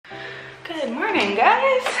Good morning,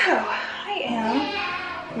 guys. So I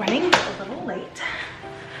am running a little late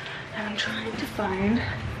and I'm trying to find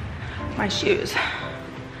my shoes.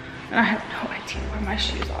 And I have no idea where my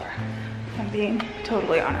shoes are, if I'm being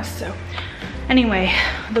totally honest. So anyway,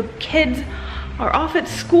 the kids are off at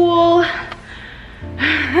school.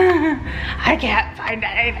 I can't find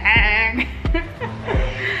anything.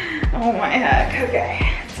 Oh my heck, okay.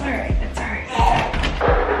 It's all right, it's all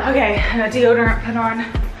right. Okay, I got deodorant put on.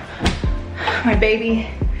 My baby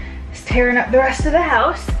is tearing up the rest of the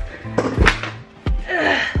house.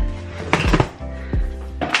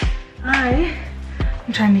 I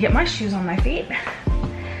am trying to get my shoes on my feet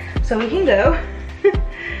so we can go.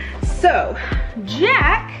 So,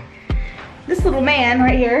 Jack, this little man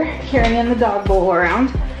right here, carrying the dog bowl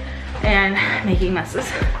around and making messes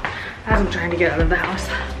as I'm trying to get out of the house,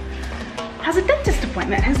 has a dentist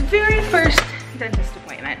appointment, his very first dentist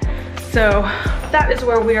appointment. So that is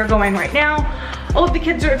where we are going right now. All of the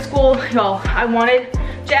kids are at school. Y'all, I wanted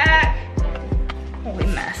Jack. Holy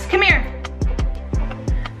mess. Come here.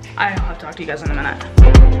 I'll have to talk to you guys in a minute.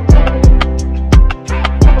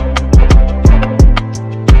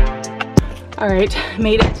 All right,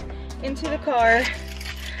 made it into the car.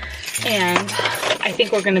 And I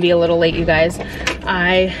think we're gonna be a little late, you guys.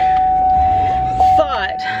 I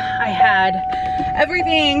thought I had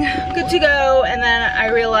everything good to go, and then I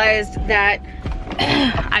realized that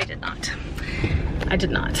I did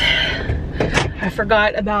not. I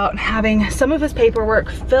forgot about having some of his paperwork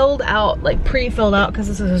filled out, like pre-filled out, because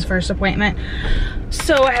this is his first appointment.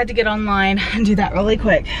 So I had to get online and do that really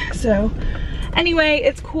quick. So anyway,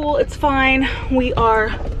 it's cool, it's fine. We are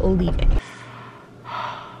leaving.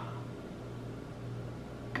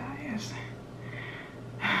 Guys,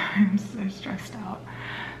 I'm so stressed out.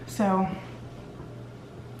 So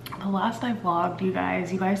the last I vlogged, you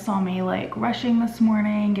guys saw me like rushing this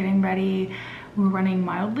morning, getting ready. We were running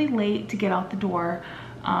mildly late to get out the door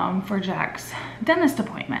for Jack's dentist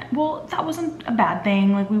appointment. Well, that wasn't a bad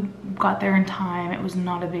thing. Like, we got there in time. It was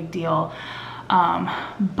not a big deal.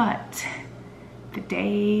 But the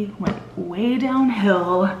day went way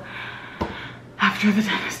downhill after the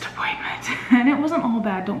dentist appointment. And it wasn't all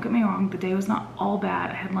bad, don't get me wrong. The day was not all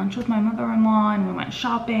bad. I had lunch with my mother-in-law and we went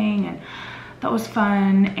shopping, and that was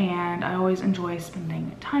fun, and I always enjoy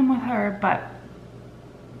spending time with her. But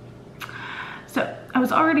so I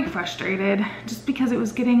was already frustrated just because it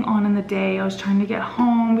was getting on in the day. I was trying to get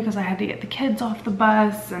home because I had to get the kids off the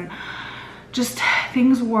bus, and just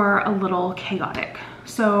things were a little chaotic.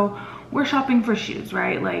 So we're shopping for shoes,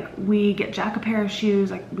 right? Like, we get Jack a pair of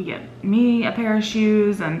shoes, like we get me a pair of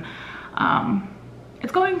shoes, and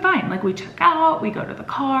it's going fine. Like, we check out, we go to the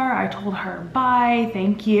car. I told her bye,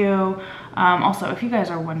 thank you. Also, if you guys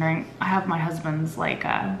are wondering, I have my husband's like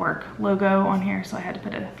work logo on here, so I had to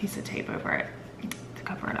put a piece of tape over it to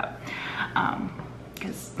cover it up,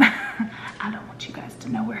 because I don't want you guys to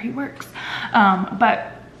know where he works.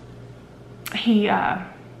 But he, what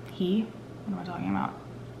am I talking about?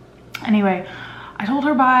 Anyway, I told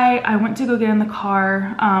her bye. I went to go get in the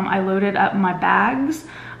car. I loaded up my bags.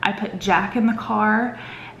 I put Jack in the car,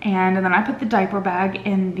 and then I put the diaper bag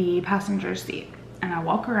in the passenger seat. And I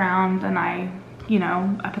walk around, and I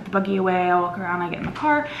put the buggy away. I walk around, I get in the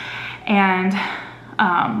car, and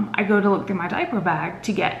I go to look through my diaper bag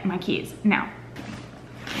to get my keys. Now,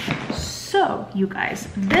 so you guys,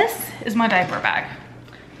 this is my diaper bag.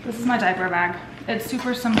 This is my diaper bag. It's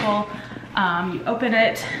super simple. You open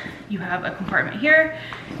it, you have a compartment here,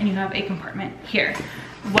 and you have a compartment here.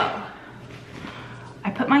 Well, I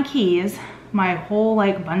put my keys, my whole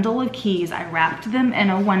like bundle of keys, I wrapped them in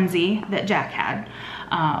a onesie that Jack had,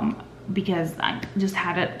 because I just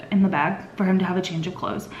had it in the bag for him to have a change of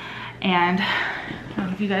clothes. And I don't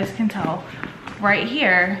know if you guys can tell, right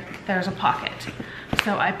here, there's a pocket.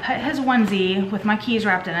 So I put his onesie with my keys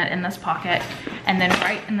wrapped in it in this pocket, and then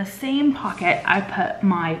right in the same pocket, I put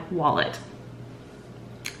my wallet.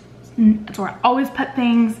 That's where I always put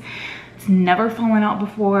things. It's never fallen out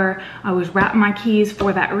before. I always wrap my keys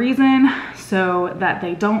for that reason, so that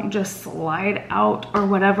they don't just slide out or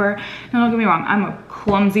whatever. Now, don't get me wrong, I'm a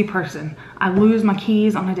clumsy person. I lose my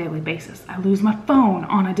keys on a daily basis. I lose my phone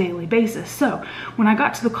on a daily basis. So when I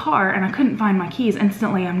got to the car and I couldn't find my keys,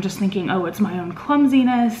 instantly I'm just thinking, oh, it's my own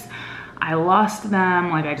clumsiness. I lost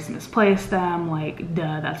them, like I just misplaced them, like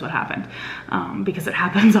duh, that's what happened. Because it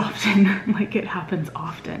happens often, like it happens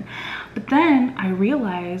often. But then I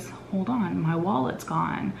realized, hold on, my wallet's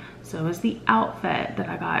gone. So is the outfit that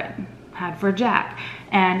I had for Jack.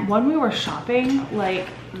 And when we were shopping, like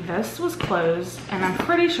this was closed, and I'm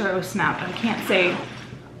pretty sure it was snapped. I can't say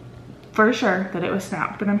for sure that it was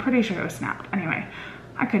snapped, but I'm pretty sure it was snapped. Anyway,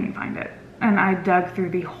 I couldn't find it. And I dug through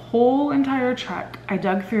the whole entire truck. I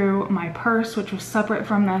dug through my purse, which was separate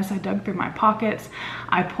from this. I dug through my pockets.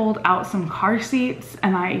 I pulled out some car seats,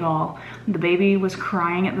 and y'all, the baby was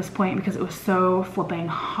crying at this point because it was so flipping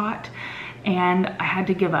hot, and I had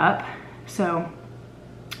to give up. So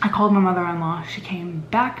I called my mother-in-law. She came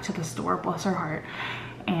back to the store, bless her heart,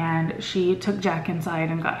 and she took Jack inside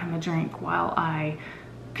and got him a drink while I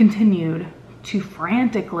continued to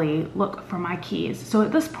frantically look for my keys. So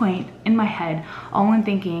at this point in my head, all I'm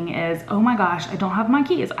thinking is, oh my gosh, I don't have my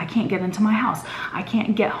keys. I can't get into my house. I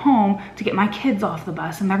can't get home to get my kids off the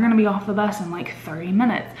bus, and they're gonna be off the bus in like 30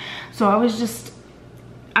 minutes. So I was just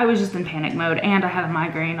in panic mode, and I had a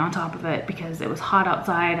migraine on top of it because it was hot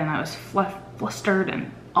outside and I was flustered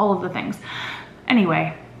and all of the things.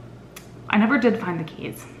 Anyway, I never did find the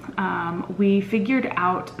keys. We figured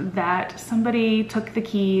out that somebody took the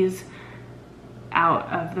keys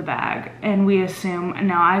out of the bag, and we assume,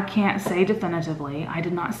 now I can't say definitively, I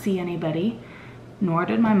did not see anybody, nor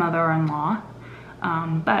did my mother-in-law,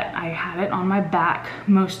 but I had it on my back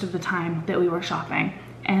most of the time that we were shopping,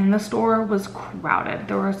 and the store was crowded.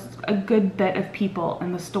 There was a good bit of people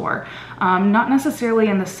in the store, not necessarily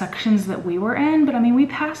in the sections that we were in, but I mean, we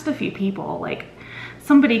passed a few people. Like,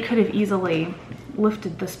 somebody could have easily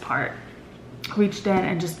lifted this part, reached in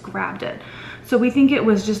and just grabbed it. So we think it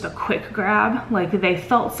was just a quick grab, like they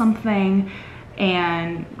felt something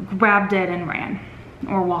and grabbed it and ran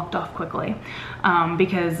or walked off quickly,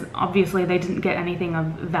 because obviously they didn't get anything of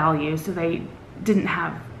value, so they didn't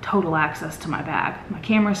have total access to my bag. My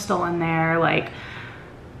camera's still in there, like,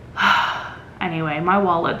 anyway, my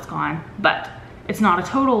wallet's gone, but it's not a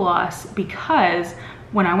total loss because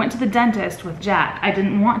when I went to the dentist with Jack, I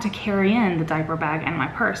didn't want to carry in the diaper bag and my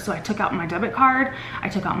purse. So I took out my debit card, I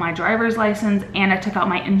took out my driver's license, and I took out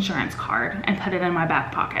my insurance card and put it in my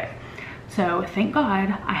back pocket. So thank God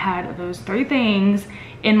I had those 3 things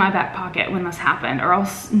in my back pocket when this happened, or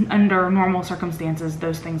else under normal circumstances,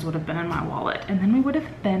 those things would have been in my wallet, and then we would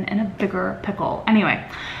have been in a bigger pickle. Anyway,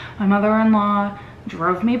 my mother-in-law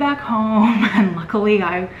drove me back home, and luckily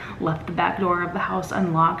I left the back door of the house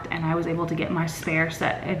unlocked, and I was able to get my spare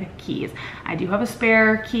set of keys. I do have a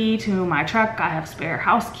spare key to my truck, I have spare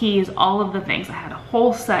house keys, all of the things. I had a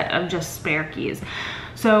whole set of just spare keys.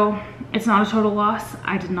 So it's not a total loss.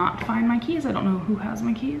 I did not find my keys. I don't know who has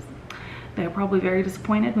my keys. They were probably very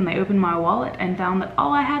disappointed when they opened my wallet and found that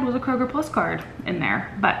all I had was a Kroger Plus card in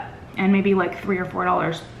there, and maybe like $3 or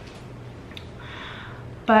 $4.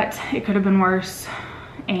 But it could have been worse,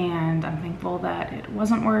 and I'm thankful that it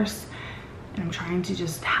wasn't worse, and I'm trying to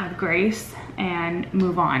just have grace and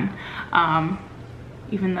move on,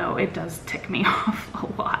 even though it does tick me off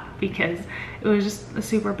a lot because it was just a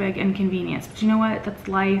super big inconvenience. But you know what? That's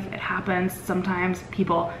life. It happens. Sometimes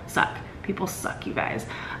people suck. People suck, you guys.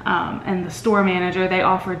 And the store manager, they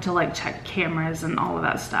offered to like check cameras and all of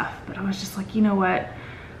that stuff, but I was just like, you know what?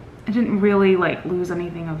 I didn't really like lose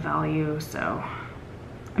anything of value, so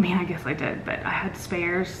I mean, I guess I did, but I had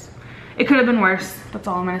spares. It could have been worse. That's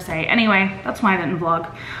all I'm gonna say. Anyway, that's why I didn't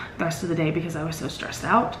vlog the rest of the day, because I was so stressed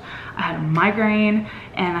out. I had a migraine,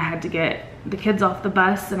 and I had to get the kids off the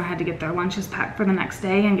bus, and I had to get their lunches packed for the next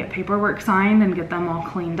day and get paperwork signed and get them all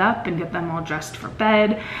cleaned up and get them all dressed for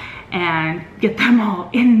bed and get them all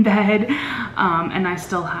in bed. And I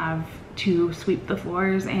still have to sweep the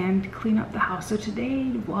floors and clean up the house. So today,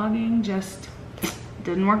 vlogging just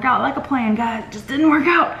didn't work out like a plan, guys. It just didn't work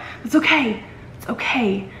out. It's okay. It's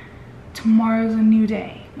okay. Tomorrow's a new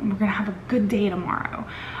day, and we're gonna have a good day tomorrow.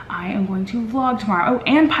 I am going to vlog tomorrow. Oh,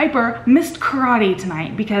 and Piper missed karate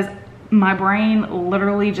tonight because my brain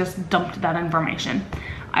literally just dumped that information.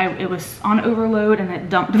 It was on overload and it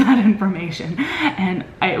dumped that information. And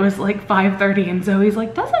it was like 5:30 and Zoe's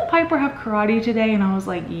like, doesn't Piper have karate today? And I was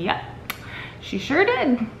like, yep, she sure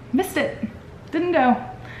did. Missed it. Didn't go.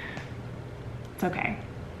 It's okay.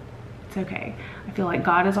 It's okay. I feel like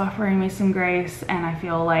God is offering me some grace, and I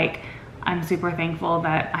feel like I'm super thankful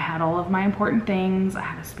that I had all of my important things. I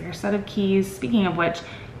had a spare set of keys. Speaking of which,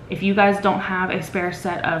 if you guys don't have a spare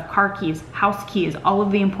set of car keys, house keys, all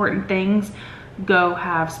of the important things, go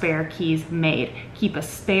have spare keys made. Keep a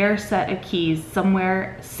spare set of keys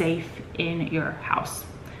somewhere safe in your house.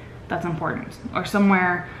 That's important. Or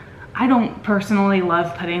somewhere, I don't personally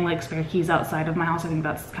love putting like spare keys outside of my house. I think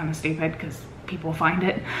that's kind of stupid because people find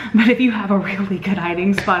it. But if you have a really good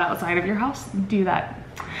hiding spot outside of your house, do that.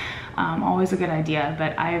 Always a good idea,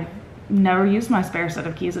 but I've never used my spare set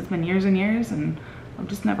of keys. It's been years and years, and I've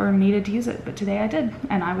just never needed to use it, but today I did,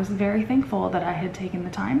 and I was very thankful that I had taken the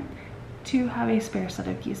time to have a spare set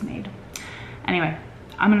of keys made. Anyway,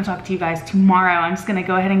 I'm gonna talk to you guys tomorrow. I'm just gonna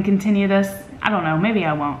go ahead and continue this I don't know, maybe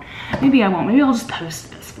I won't. Maybe I won't. Maybe I'll just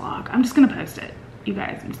post this vlog. I'm just gonna post it. You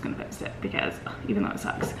guys, I'm just gonna post it because even though it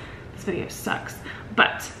sucks, this video sucks.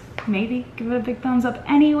 But maybe give it a big thumbs up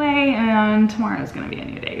anyway, and tomorrow's gonna be a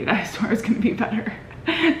new day, you guys. Tomorrow's gonna be better.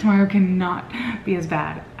 Tomorrow cannot be as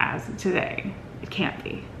bad as today. It can't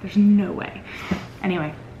be. There's no way.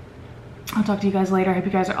 Anyway, I'll talk to you guys later. I hope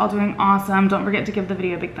you guys are all doing awesome. Don't forget to give the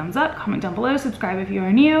video a big thumbs up, comment down below, subscribe if you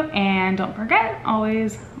are new, and don't forget,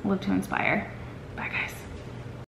 always live to inspire. Bye guys.